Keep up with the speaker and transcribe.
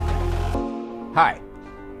Hi,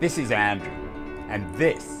 this is Andrew, and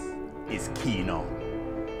this is Keen On,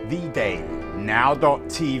 the daily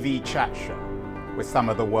now.tv chat show with some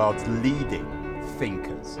of the world's leading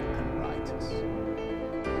thinkers and writers.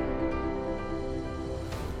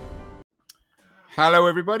 Hello,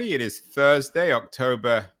 everybody. It is Thursday,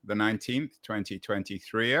 October the 19th,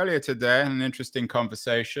 2023. Earlier today, an interesting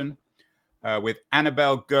conversation with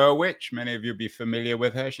Annabelle Gurwitch. Many of you will be familiar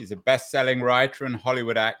with her. She's a best-selling writer and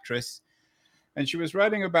Hollywood actress. And she was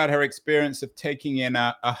writing about her experience of taking in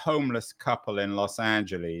a homeless couple in Los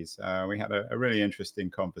Angeles. We had a really interesting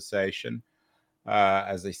conversation.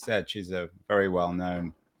 As I said, she's a very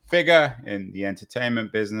well-known figure in the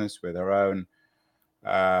entertainment business with her own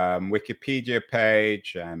Wikipedia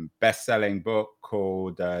page and best-selling book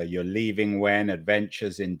called You're Leaving When,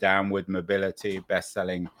 Adventures in Downward Mobility,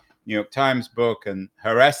 best-selling New York Times book. And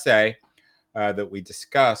her essay that we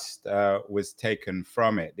discussed was taken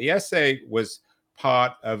from it. The essay was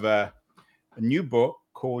part of a new book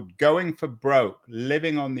called Going for Broke,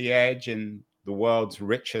 Living on the Edge in the World's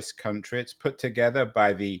Richest Country. It's put together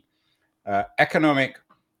by the Economic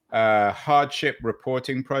Hardship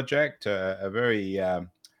Reporting Project, a very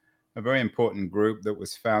important group that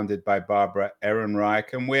was founded by Barbara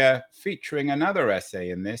Ehrenreich. And we're featuring another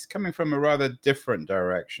essay in this, coming from a rather different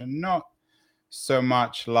direction, not so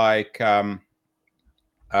much like Annabelle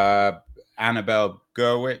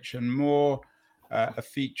Gurwitch, and more a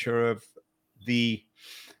feature of the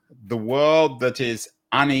world that is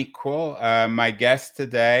unequal. My guest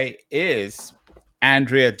today is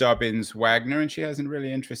Andrea Dobynes Wagner, and she has a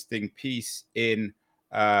really interesting piece in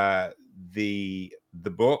the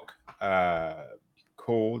book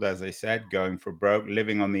called, as I said, Going for Broke,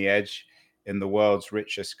 Living on the Edge in the World's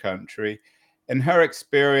Richest Country. In her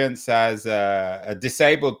experience as a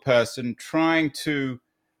disabled person trying to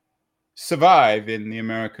survive in the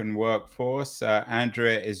American workforce,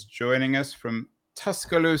 Andrea is joining us from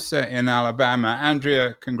Tuscaloosa in Alabama.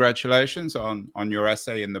 Andrea, congratulations on your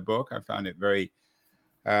essay in the book. I found it very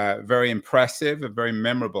impressive, a very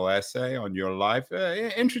memorable essay on your life.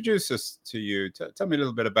 Introduce us to you. Tell me a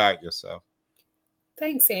little bit about yourself.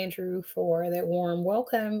 Thanks, Andrew, for that warm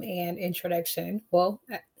welcome and introduction. Well,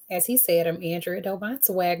 as he said, I'm Andrea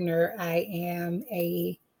Dobynes Wagner. I am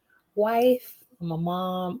a wife, I'm a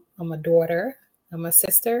mom, I'm a daughter, I'm a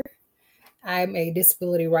sister. I'm a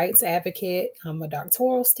disability rights advocate. I'm a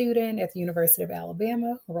doctoral student at the University of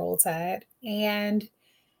Alabama, Roll Tide, and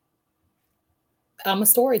I'm a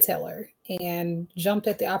storyteller and jumped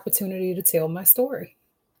at the opportunity to tell my story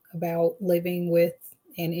about living with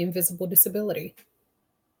an invisible disability.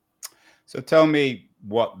 So tell me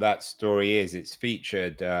what that story is. It's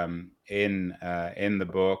featured in the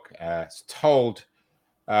book. It's told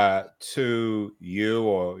to you,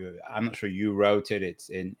 or I'm not sure you wrote it. It's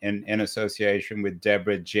in association with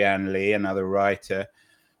Deborah Jan Lee, another writer.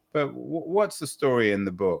 But what's the story in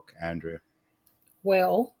the book, Andrew?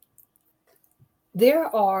 Well, there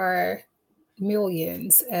are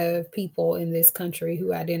millions of people in this country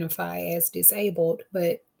who identify as disabled,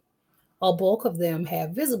 but a bulk of them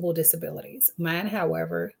have visible disabilities. Mine,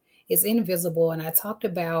 however, is invisible. And I talked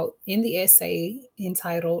about in the essay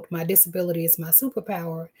entitled My Disability is My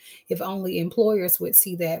Superpower. If only employers would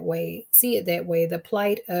see it that way, the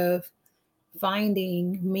plight of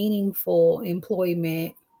finding meaningful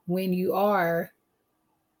employment when you are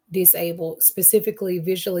disabled, specifically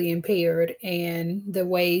visually impaired, and the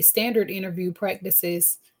way standard interview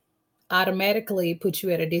practices automatically put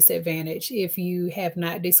you at a disadvantage if you have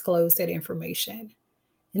not disclosed that information.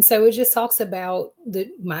 And so it just talks about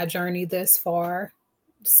my journey thus far,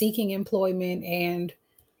 seeking employment, and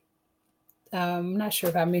I'm not sure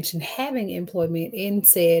if I mentioned having employment in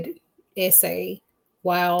said essay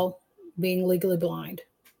while being legally blind.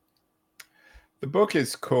 The book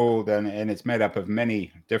is called, and it's made up of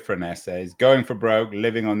many different essays, Going for Broke,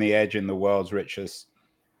 Living on the Edge in the World's Richest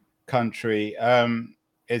Country.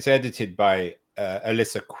 It's edited by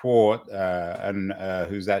Alyssa Quart, and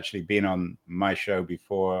who's actually been on my show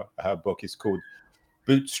before. Her book is called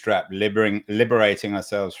Bootstrap, Liberating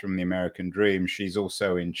Ourselves from the American Dream. She's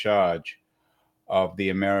also in charge of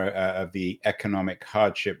the Economic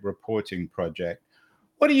Hardship Reporting Project.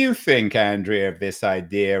 What do you think, Andrea, of this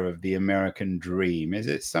idea of the American dream? Is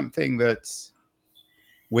it something that's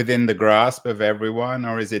within the grasp of everyone,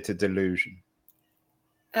 or is it a delusion?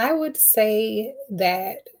 I would say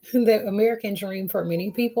that the American dream for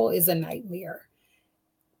many people is a nightmare.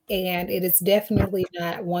 And it is definitely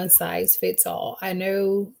not one size fits all. I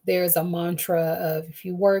know there's a mantra of if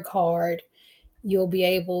you work hard, you'll be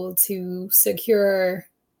able to secure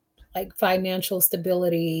like financial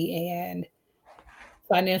stability and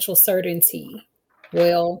financial certainty.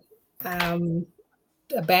 Well, um,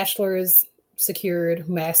 a bachelor's secured,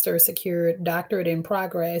 master's secured, doctorate in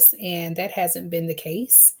progress, and that hasn't been the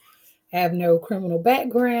case. I have no criminal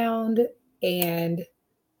background, and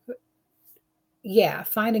yeah,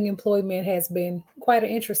 finding employment has been quite an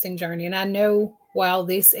interesting journey. And I know while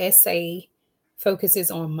this essay focuses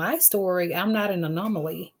on my story, I'm not an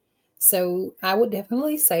anomaly. So I would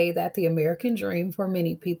definitely say that the American dream for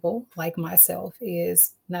many people like myself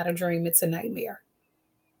is not a dream, it's a nightmare.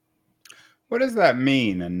 What does that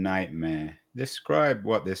mean, a nightmare? Describe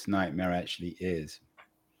what this nightmare actually is.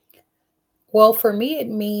 Well, for me, it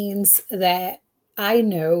means that I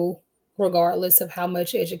know, regardless of how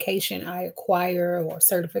much education I acquire, or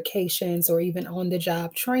certifications, or even on the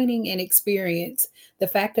job training and experience, the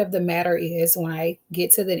fact of the matter is when I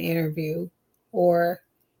get to the interview or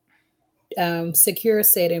secure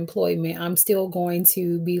said employment, I'm still going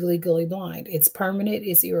to be legally blind. It's permanent,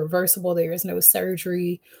 it's irreversible. There is no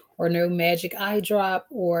surgery or no magic eye drop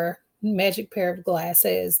or magic pair of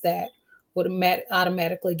glasses that would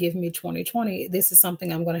automatically give me 2020. This is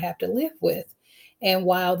something I'm going to have to live with. And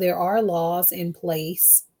while there are laws in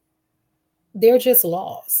place, they're just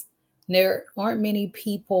laws. There aren't many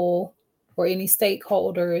people or any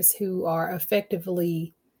stakeholders who are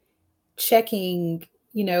effectively checking,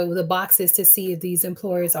 the boxes to see if these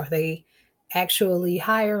employers are they actually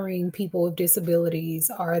hiring people with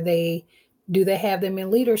disabilities? Do they have them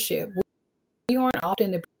in leadership? We aren't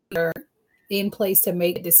often the people that are in place to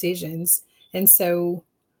make decisions, and so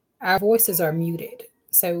our voices are muted.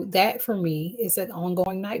 So that for me is an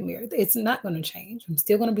ongoing nightmare. It's not going to change. I'm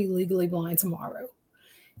still going to be legally blind tomorrow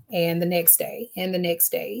and the next day and the next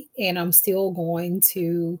day, and I'm still going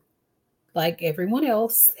to, like everyone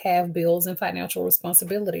else, have bills and financial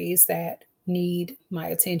responsibilities that need my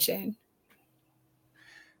attention.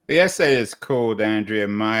 The essay is called, Andrea,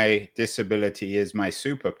 My Disability is My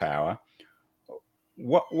Superpower.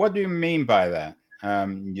 What do you mean by that?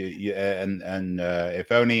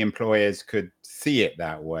 If only employers could see it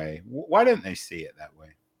that way. Why don't they see it that way?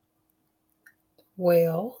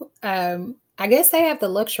 Well, I guess they have the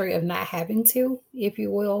luxury of not having to, if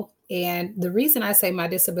you will. And the reason I say my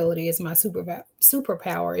disability is my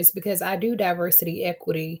superpower is because I do diversity,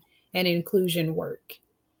 equity, and inclusion work.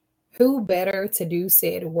 Who better to do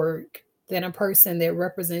said work than a person that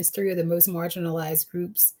represents three of the most marginalized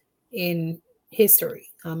groups in history?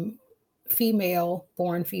 Female,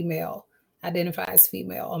 born female, identifies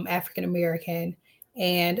female. I'm African American,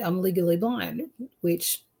 and I'm legally blind,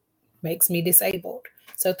 which makes me disabled.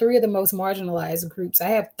 So, three of the most marginalized groups. I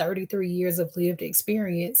have 33 years of lived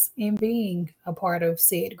experience in being a part of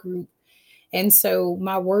said group. And so,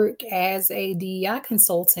 my work as a DEI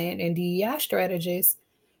consultant and DEI strategist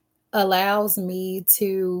allows me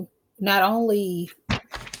to not only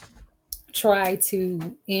try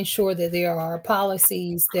to ensure that there are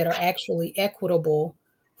policies that are actually equitable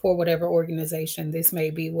for whatever organization this may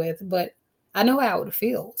be with, but I know how it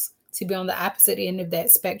feels to be on the opposite end of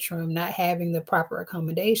that spectrum, not having the proper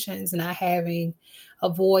accommodations, not having a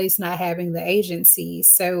voice, not having the agency.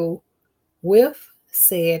 So, with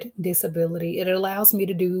said disability, it allows me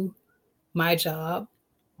to do my job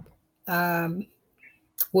um,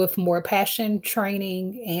 with more passion,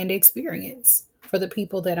 training, and experience for the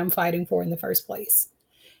people that I'm fighting for in the first place.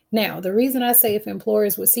 Now, the reason I say if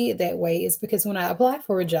employers would see it that way is because when I apply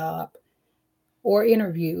for a job or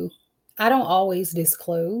interview, I don't always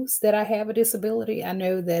disclose that I have a disability. I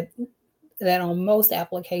know that on most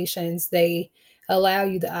applications they allow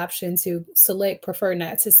you the option to select prefer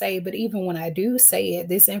not to say, but even when I do say it,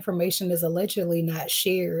 this information is allegedly not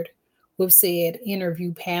shared with said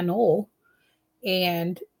interview panel.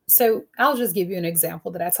 And so I'll just give you an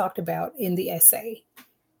example that I talked about in the essay.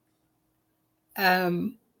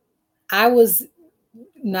 Um, I was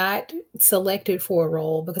not selected for a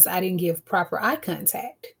role because I didn't give proper eye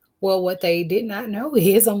contact. Well, what they did not know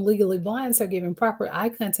is I'm legally blind, so giving proper eye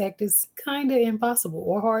contact is kind of impossible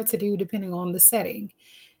or hard to do depending on the setting.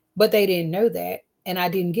 But they didn't know that, and I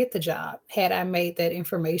didn't get the job. Had I made that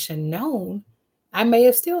information known, I may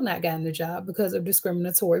have still not gotten the job because of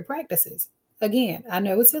discriminatory practices. Again, I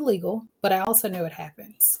know it's illegal, but I also know it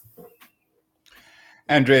happens.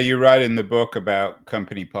 Andrea, you write in the book about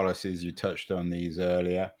company policies. You touched on these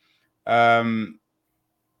earlier. Um,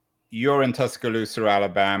 you're in Tuscaloosa,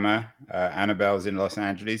 Alabama. Annabelle's in Los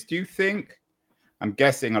Angeles. Do you think, I'm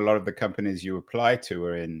guessing a lot of the companies you apply to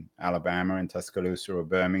are in Alabama, in Tuscaloosa or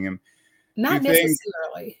Birmingham. Do you Not think,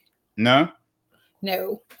 necessarily. no?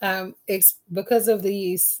 No, it's because of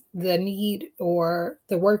the need or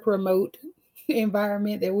the work remote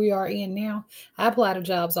environment that we are in now. I apply to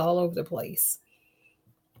jobs all over the place.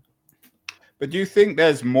 But do you think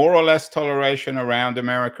there's more or less toleration around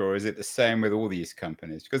America, or is it the same with all these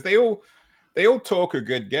companies? Because they all talk a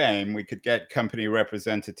good game. We could get company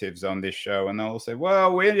representatives on this show, and they'll say,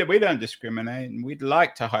 "Well, we don't discriminate, and we'd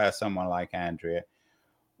like to hire someone like Andrea."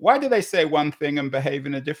 Why do they say one thing and behave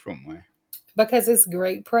in a different way? Because it's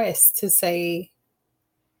great press to say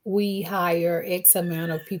we hire X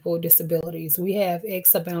amount of people with disabilities. We have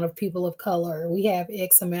X amount of people of color. We have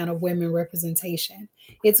X amount of women representation.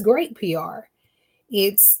 It's great PR.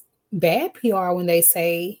 It's bad PR when they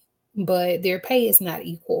say, but their pay is not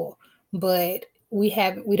equal. But we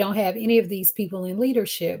don't have any of these people in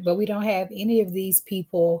leadership, but we don't have any of these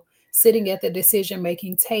people sitting at the decision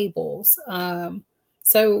making tables.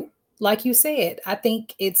 So like you said, I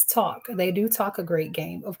think it's talk. They do talk a great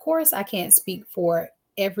game. Of course, I can't speak for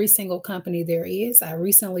every single company there is. I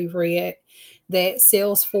recently read that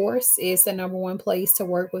Salesforce is the number one place to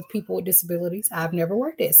work with people with disabilities. I've never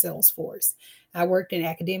worked at Salesforce. I worked in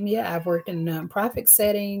academia, I've worked in a nonprofit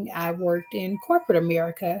setting, I've worked in corporate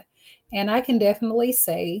America, and I can definitely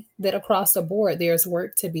say that across the board, there's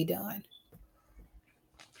work to be done.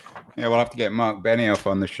 Yeah, we'll have to get Mark Benioff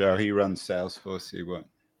on the show. He runs Salesforce.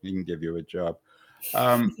 He can give you a job.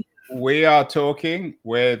 Um, we are talking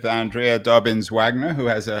with Andrea Dobynes Wagner, who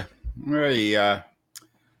has very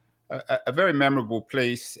a very memorable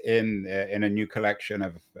piece in a new collection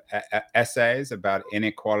of essays about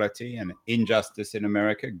inequality and injustice in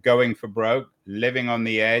America, going for broke, living on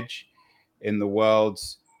the edge in the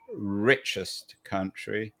world's richest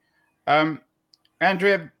country. Um,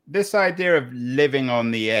 Andrea, this idea of living on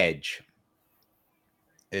the edge,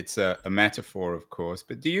 it's a metaphor, of course,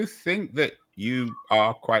 but do you think that you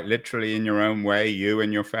are quite literally in your own way, you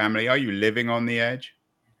and your family, are you living on the edge?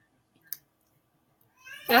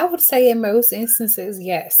 I would say in most instances,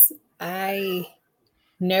 yes. I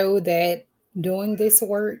know that doing this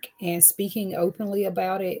work and speaking openly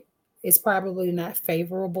about it is probably not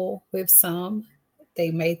favorable with some.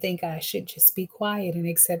 They may think I should just be quiet and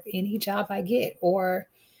accept any job I get, or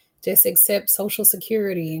just accept Social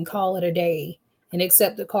Security and call it a day and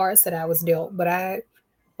accept the cards that I was dealt. But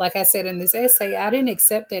like I said in this essay, I didn't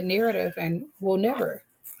accept that narrative and will never.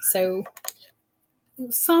 So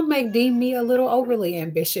some may deem me a little overly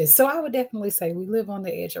ambitious. So I would definitely say we live on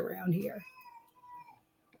the edge around here.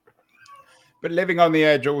 But living on the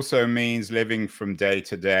edge also means living from day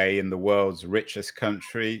to day in the world's richest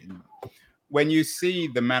country. When you see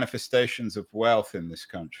the manifestations of wealth in this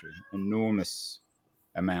country, enormous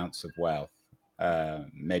amounts of wealth,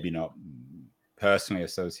 maybe not personally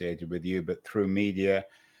associated with you, but through media,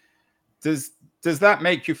 does does that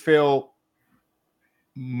make you feel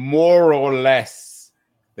more or less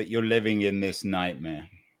that you're living in this nightmare?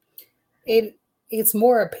 It it's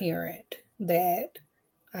more apparent that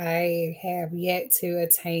I have yet to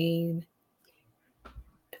attain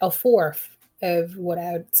a fourth of what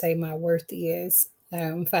I would say my worth is,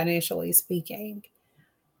 financially speaking.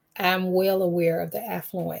 I'm well aware of the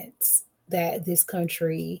affluence that this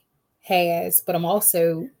country has, but I'm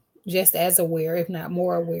also just as aware, if not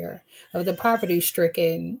more aware, of the poverty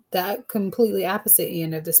stricken, the completely opposite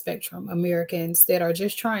end of the spectrum, Americans that are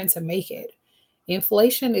just trying to make it.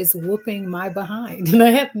 Inflation is whooping my behind, and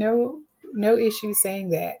I have no issue saying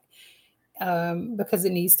that, because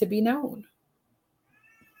it needs to be known.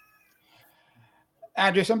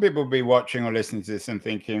 Andrew, some people will be watching or listening to this and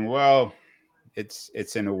thinking, well,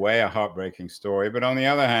 it's in a way a heartbreaking story, but on the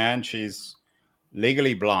other hand, she's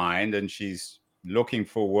legally blind and she's looking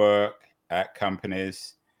for work at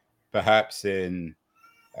companies, perhaps in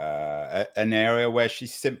an area where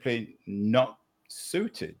she's simply not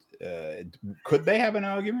suited. Could they have an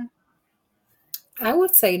argument? I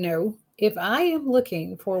would say no. If I am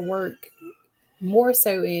looking for work more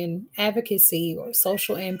so in advocacy or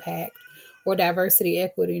social impact or diversity,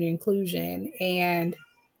 equity, and inclusion, and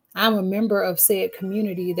I'm a member of said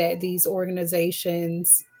community that these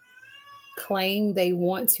organizations claim they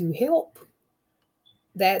want to help,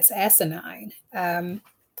 that's asinine. I'm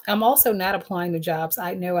also not applying to jobs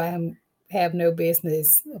I know have no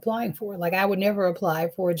business applying for. Like I would never apply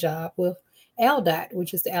for a job with ALDOT,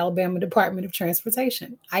 which is the Alabama Department of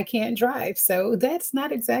Transportation. I can't drive, so that's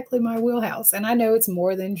not exactly my wheelhouse. And I know it's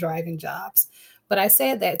more than driving jobs, but I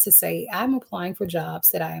said that to say I'm applying for jobs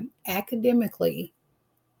that I am academically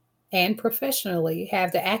and professionally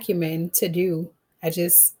have the acumen to do. I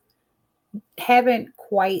just haven't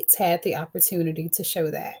quite had the opportunity to show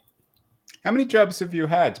that. How many jobs have you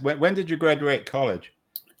had? When did you graduate college?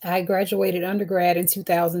 I graduated undergrad in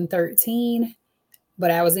 2013,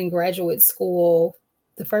 but I was in graduate school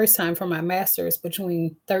the first time for my master's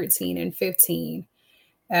between 13 and 15.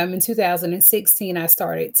 In 2016, I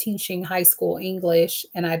started teaching high school English,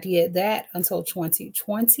 and I did that until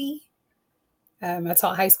 2020. I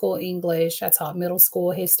taught high school English, I taught middle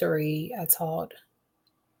school history, I taught,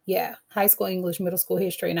 yeah, high school English, middle school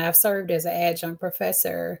history, and I've served as an adjunct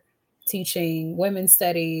professor teaching women's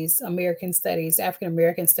studies, American studies, African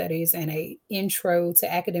American studies, and a intro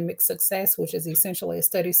to academic success, which is essentially a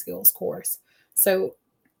study skills course. So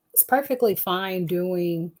it's perfectly fine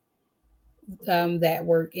doing that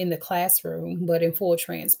work in the classroom, but in full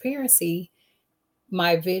transparency,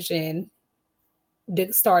 my vision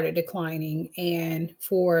started declining. And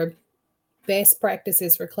for best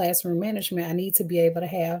practices for classroom management, I need to be able to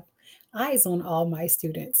have eyes on all my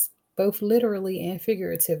students, both literally and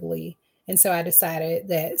figuratively. And so I decided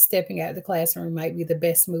that stepping out of the classroom might be the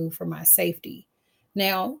best move for my safety.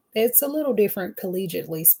 Now, it's a little different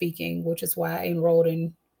collegiately speaking, which is why I enrolled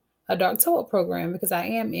in a doctoral program because I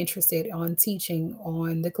am interested on teaching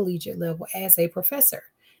on the collegiate level as a professor.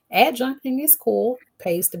 Adjuncting is cool,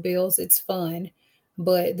 pays the bills, it's fun,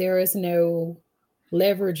 but there is no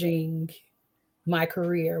leveraging my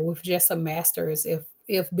career with just a master's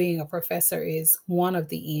if being a professor is one of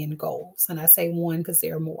the end goals. And I say one because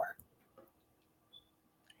there are more.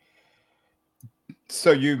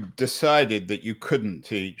 So you decided that you couldn't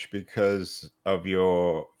teach because of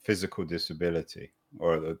your physical disability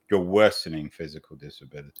or your worsening physical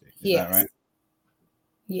disability. Is that Yes. right?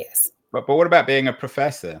 Yes. But what about being a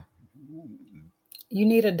professor? You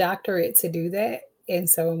need a doctorate to do that. And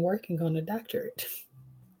so I'm working on a doctorate.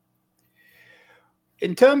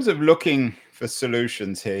 In terms of looking for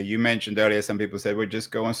solutions here, you mentioned earlier some people say, well,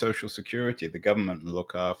 just go on Social Security, the government will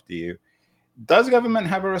look after you. Does government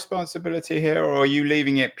have a responsibility here, or are you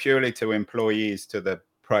leaving it purely to employees, to the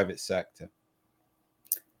private sector?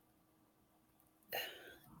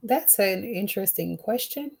 That's an interesting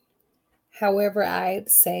question. However, I'd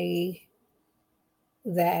say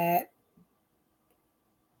that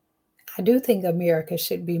I do think America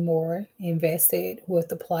should be more invested with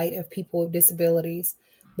the plight of people with disabilities,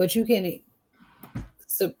 but you can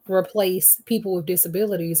replace people with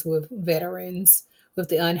disabilities with veterans, with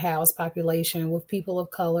the unhoused population, with people of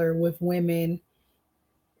color, with women.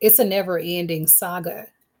 It's a never ending saga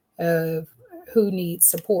of who needs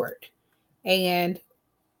support. And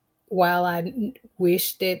while I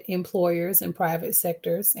wish that employers and private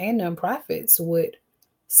sectors and nonprofits would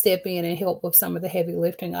step in and help with some of the heavy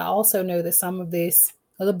lifting, I also know that some of this,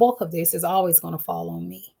 or the bulk of this, is always going to fall on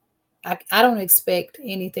me. I don't expect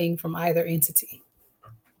anything from either entity.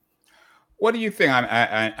 What do you think?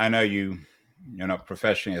 I know you're not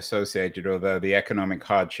professionally associated, although the Economic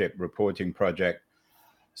Hardship Reporting Project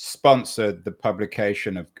sponsored the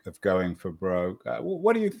publication of Going for Broke.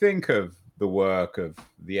 What do you think of the work of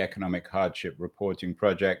the Economic Hardship Reporting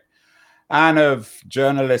Project and of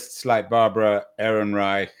journalists like Barbara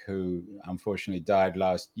Ehrenreich, who unfortunately died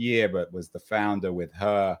last year, but was the founder with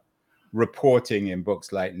her reporting in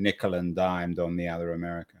books like Nickel and Dimed on the Other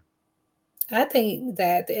America? I think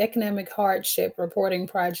that the Economic Hardship Reporting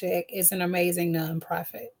Project is an amazing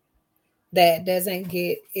nonprofit that doesn't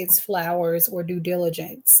get its flowers or due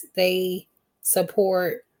diligence. They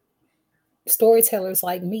support storytellers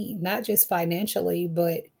like me, not just financially,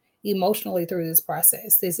 but emotionally through this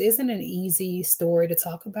process. This isn't an easy story to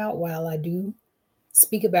talk about. While I do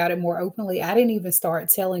speak about it more openly, I didn't even start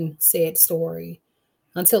telling said story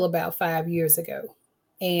until about 5 years ago.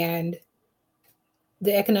 And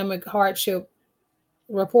the Economic Hardship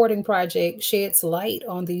Reporting Project sheds light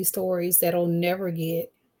on these stories that'll never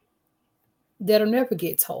get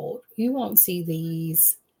told. You won't see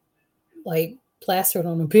these like plastered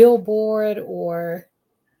on a billboard or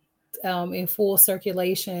in full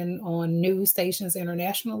circulation on news stations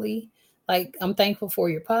internationally. Like, I'm thankful for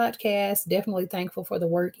your podcast, definitely thankful for the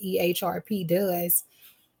work EHRP does.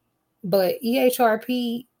 But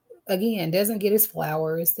EHRP, again, doesn't get its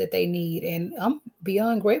flowers that they need. And I'm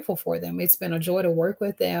beyond grateful for them. It's been a joy to work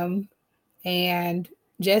with them and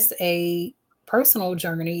just a personal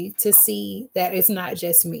journey to see that it's not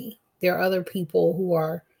just me. There are other people who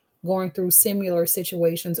are going through similar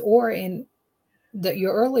situations or in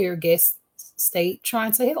your earlier guest state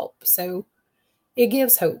trying to help. So it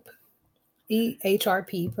gives hope.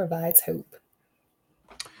 EHRP provides hope.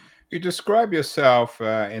 You describe yourself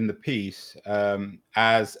in the piece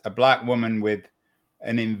as a Black woman with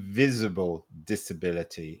an invisible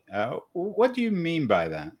disability. What do you mean by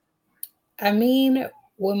that? I mean,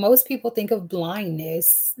 when most people think of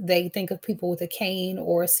blindness, they think of people with a cane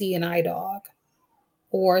or see an eye dog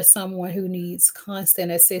or someone who needs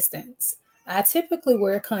constant assistance. I typically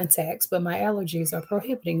wear contacts, but my allergies are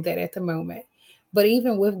prohibiting that at the moment. But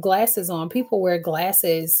even with glasses on, people wear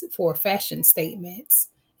glasses for fashion statements.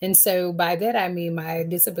 And so by that, I mean my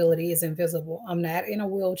disability is invisible. I'm not in a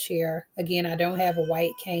wheelchair. Again, I don't have a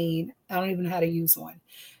white cane. I don't even know how to use one.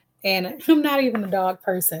 And I'm not even a dog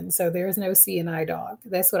person. So there's no CNI dog.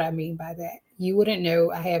 That's what I mean by that. You wouldn't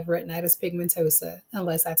know I have retinitis pigmentosa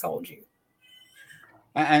unless I told you.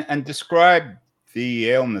 And describe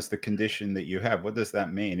the illness, the condition that you have. What does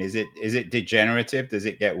that mean? Is it degenerative? Does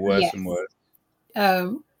it get worse and Yes.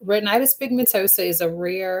 worse? Retinitis pigmentosa is a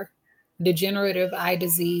rare degenerative eye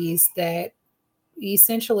disease that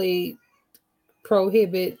essentially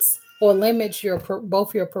prohibits or limits your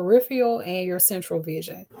both your peripheral and your central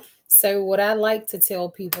vision. So what I like to tell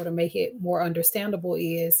people to make it more understandable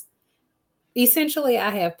is essentially I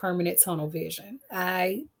have permanent tunnel vision.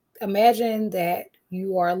 I imagine that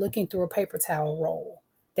you are looking through a paper towel roll.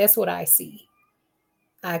 That's what I see.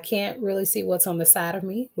 I can't really see what's on the side of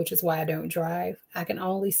me, which is why I don't drive. I can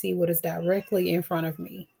only see what is directly in front of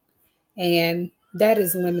me. And that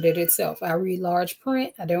is limited itself. I read large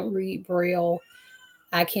print. I don't read braille.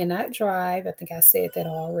 I cannot drive. I think I said that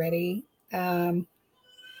already. Um,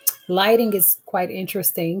 Lighting is quite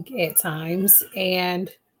interesting at times, and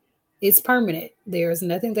it's permanent. There's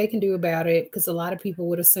nothing they can do about it because a lot of people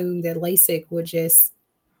would assume that LASIK would just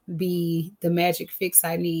be the magic fix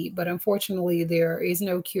I need. But unfortunately, there is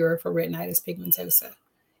no cure for retinitis pigmentosa.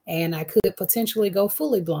 And I could potentially go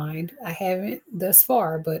fully blind. I haven't thus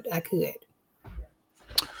far, but I could.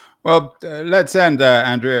 Well, let's end,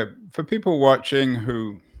 Andrea. For people watching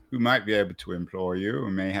who might be able to employ you or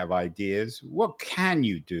may have ideas, what can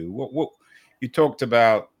you do? What you talked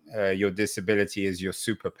about your disability as your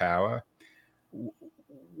superpower.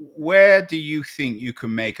 Where do you think you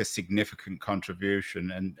can make a significant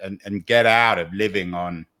contribution and get out of living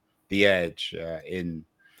on the edge in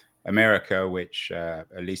America, which,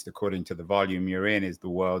 at least according to the volume you're in, is the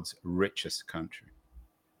world's richest country?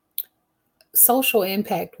 Social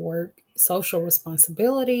impact work, social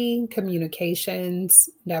responsibility, communications,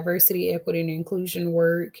 diversity, equity, and inclusion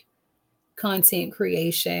work, content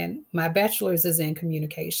creation. My bachelor's is in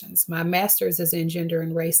communications. My master's is in gender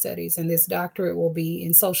and race studies, and this doctorate will be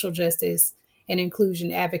in social justice and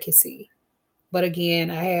inclusion advocacy. But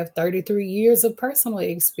again, I have 33 years of personal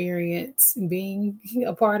experience being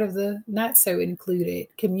a part of the not so included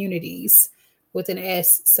communities with an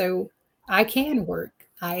S. So I can work.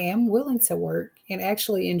 I am willing to work and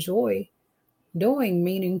actually enjoy doing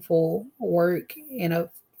meaningful work in a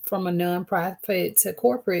from a nonprofit to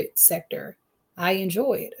corporate sector. I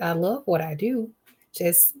enjoy it. I love what I do.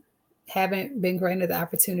 Just haven't been granted the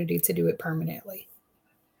opportunity to do it permanently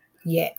yet.